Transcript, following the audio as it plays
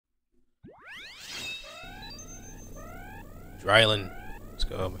Dry Island. Let's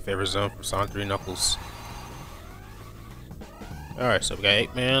go. My favorite zone from Sonic 3 Knuckles. Alright, so we got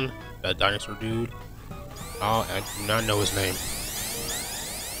Eggman, got Dinosaur Dude. Oh, I do not know his name.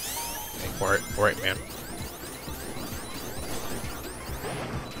 Okay, for Eggman.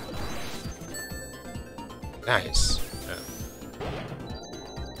 Nice. Yeah.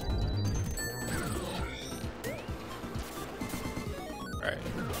 Alright.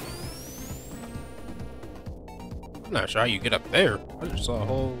 I'm not sure how you get up there. I just saw a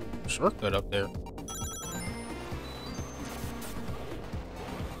whole shortcut up there.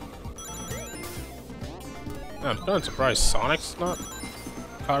 I'm kind of surprised Sonic's not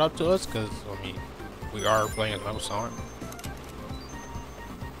caught up to us, because, I mean, we are playing as Metal Sonic.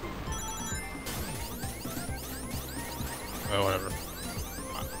 Oh, whatever.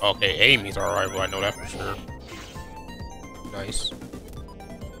 Okay, Amy's our rival, I know that for sure. Nice.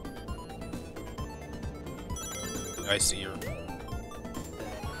 I see her.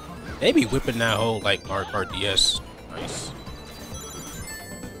 They be whipping that whole, like, Mario Kart DS. Nice.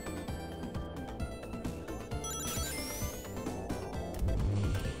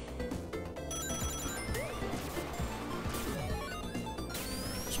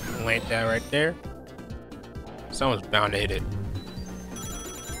 Plant that right there. Someone's bound to hit it.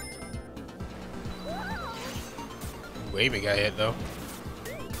 Wavy got hit though.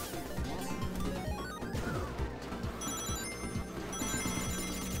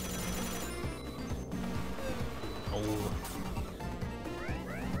 Oh.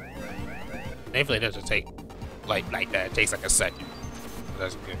 Thankfully it doesn't take like that. It takes like a second.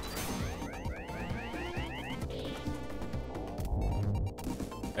 That's good.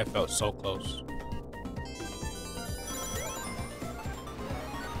 That felt so close.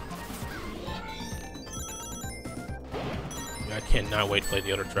 Yeah, I cannot wait to play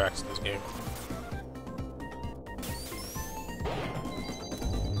the other tracks in this game.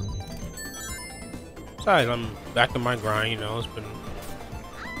 Besides, I'm back to my grind, you know, it's been,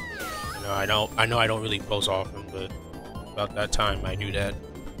 you know, I know I don't really post often, but about that time I do that.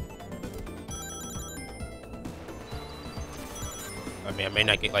 I mean, I may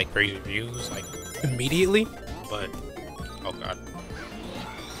not get like crazy views like immediately, but oh god.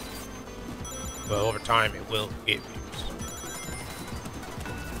 But over time it will get views.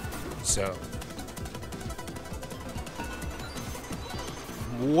 So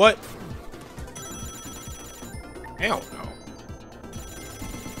what? Hell no.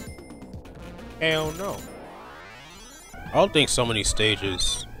 Hell no. I don't think so many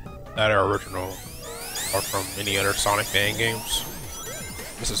stages that are original are from any other Sonic fan games.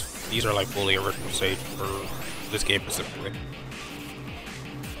 These are like fully original stages for this game specifically.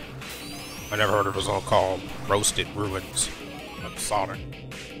 I never heard of a song called Roasted Ruins of Sonic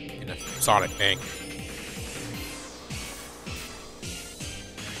in a Sonic game.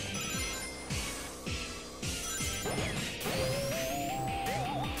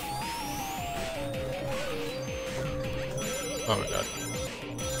 Oh my god.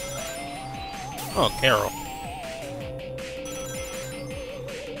 Oh, Carol.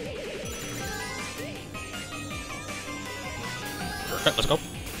 Okay, let's go.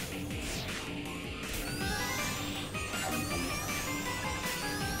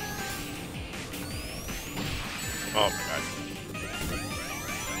 Oh my god.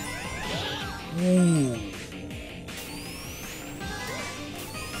 Ooh.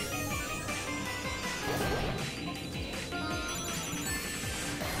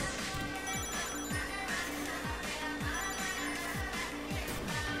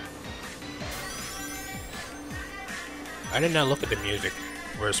 I did not look at the music,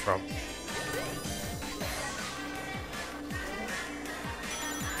 where it's from.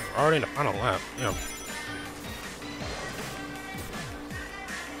 We're already in the final lap, yeah.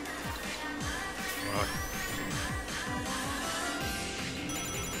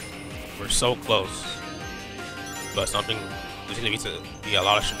 We're so close. But something, there's gonna need to be a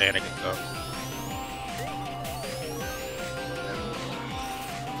lot of shenanigans though.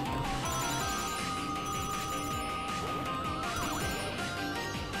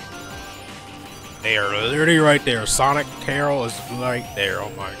 They are literally right there. Sonic Carol is right there. Oh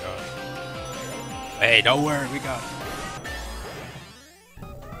my god. Hey, don't worry, we got it.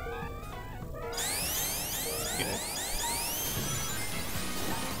 Okay.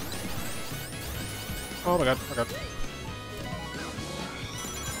 Oh my god, oh my god.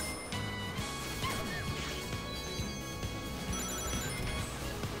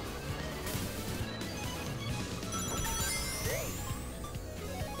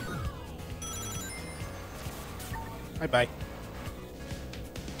 Bye-bye.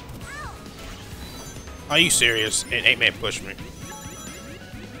 Are you serious? An 8-man pushed me.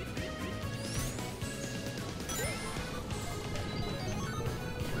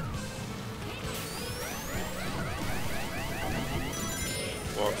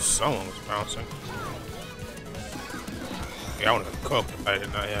 Well, someone was bouncing. Yeah, I would have cooked if I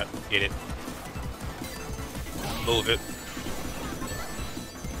did not yet get it. Move it.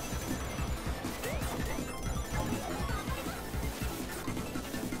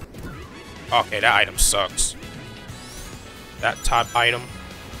 Okay, that item sucks. That top item,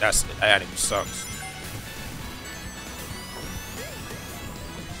 that item sucks.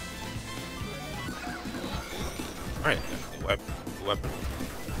 Alright, the weapon.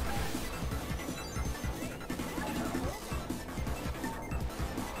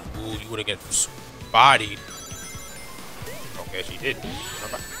 Ooh, you would have get bodied. Okay, she did.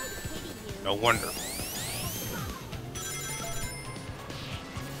 No wonder.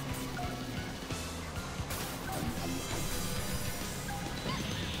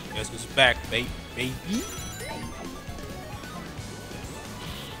 Guess who's back, baby?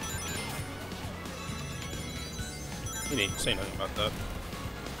 He didn't say nothing about that.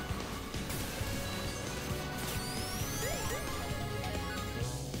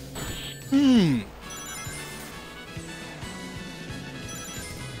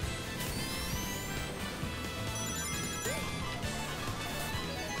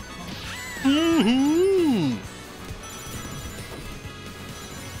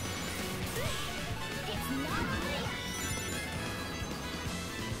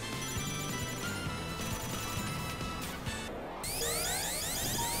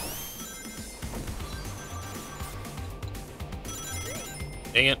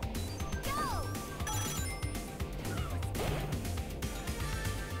 Dang it.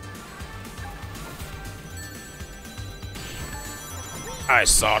 I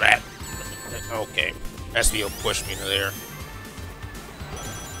saw that. Okay. SVO pushed me to there.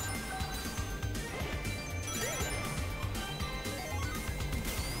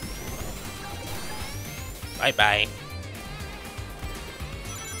 Bye-bye.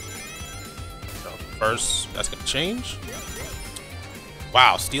 So first, that's gonna change.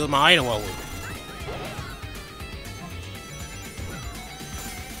 Wow, stealing my item while we...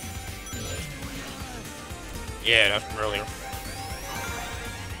 Yeah, that's from earlier.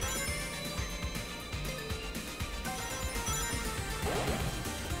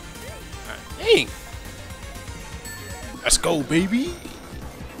 Dang! Let's go, baby!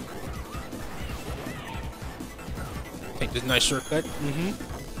 Take this nice shortcut.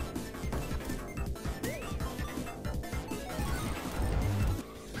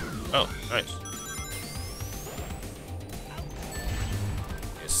 Oh, nice.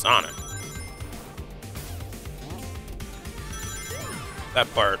 It's Sonic. That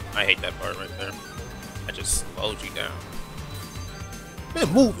part, I hate that part right there. That just slows you down.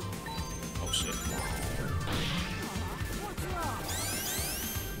 Man, move it! Oh shit.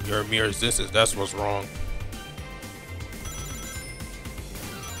 Your mere existence, that's what's wrong.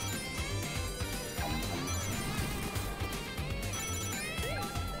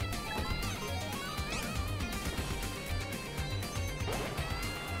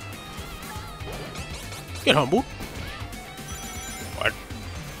 Get humbled. What?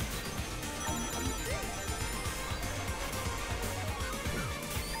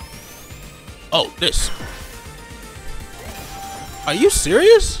 Oh, this. Are you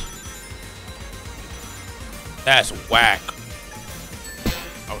serious? That's whack.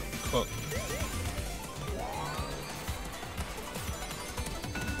 I would cook.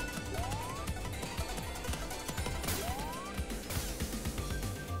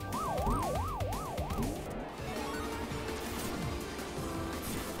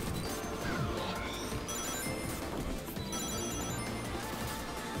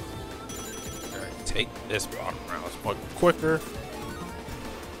 Take this block around. It's more quicker.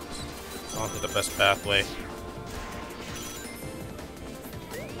 It's onto the best pathway.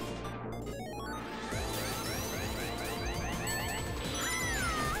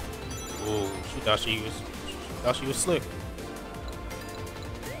 Ooh, she thought she was slick.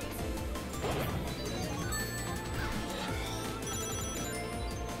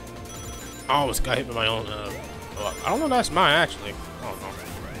 I almost got hit with my own. I don't know if that's mine actually. I don't know.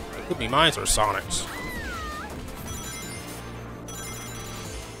 It could be mine or Sonic's.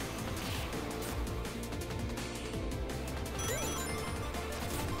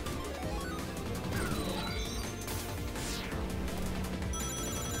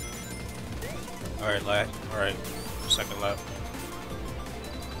 Alright, lad. Alright. Second lap.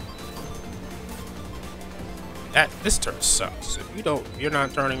 This turn sucks. If you're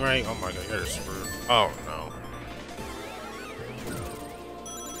not turning right. Oh my god, you're screwed. Oh no.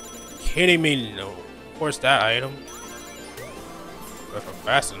 Kidding me? No. Of course that item. If I'm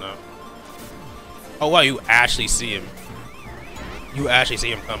fast enough. Oh wow, you actually see him. You actually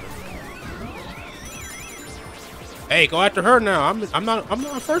see him coming. Hey, go after her now. I'm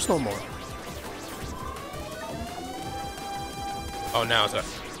not first no more. Oh, now it's up.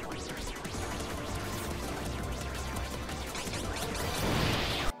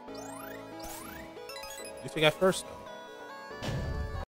 You think I first though?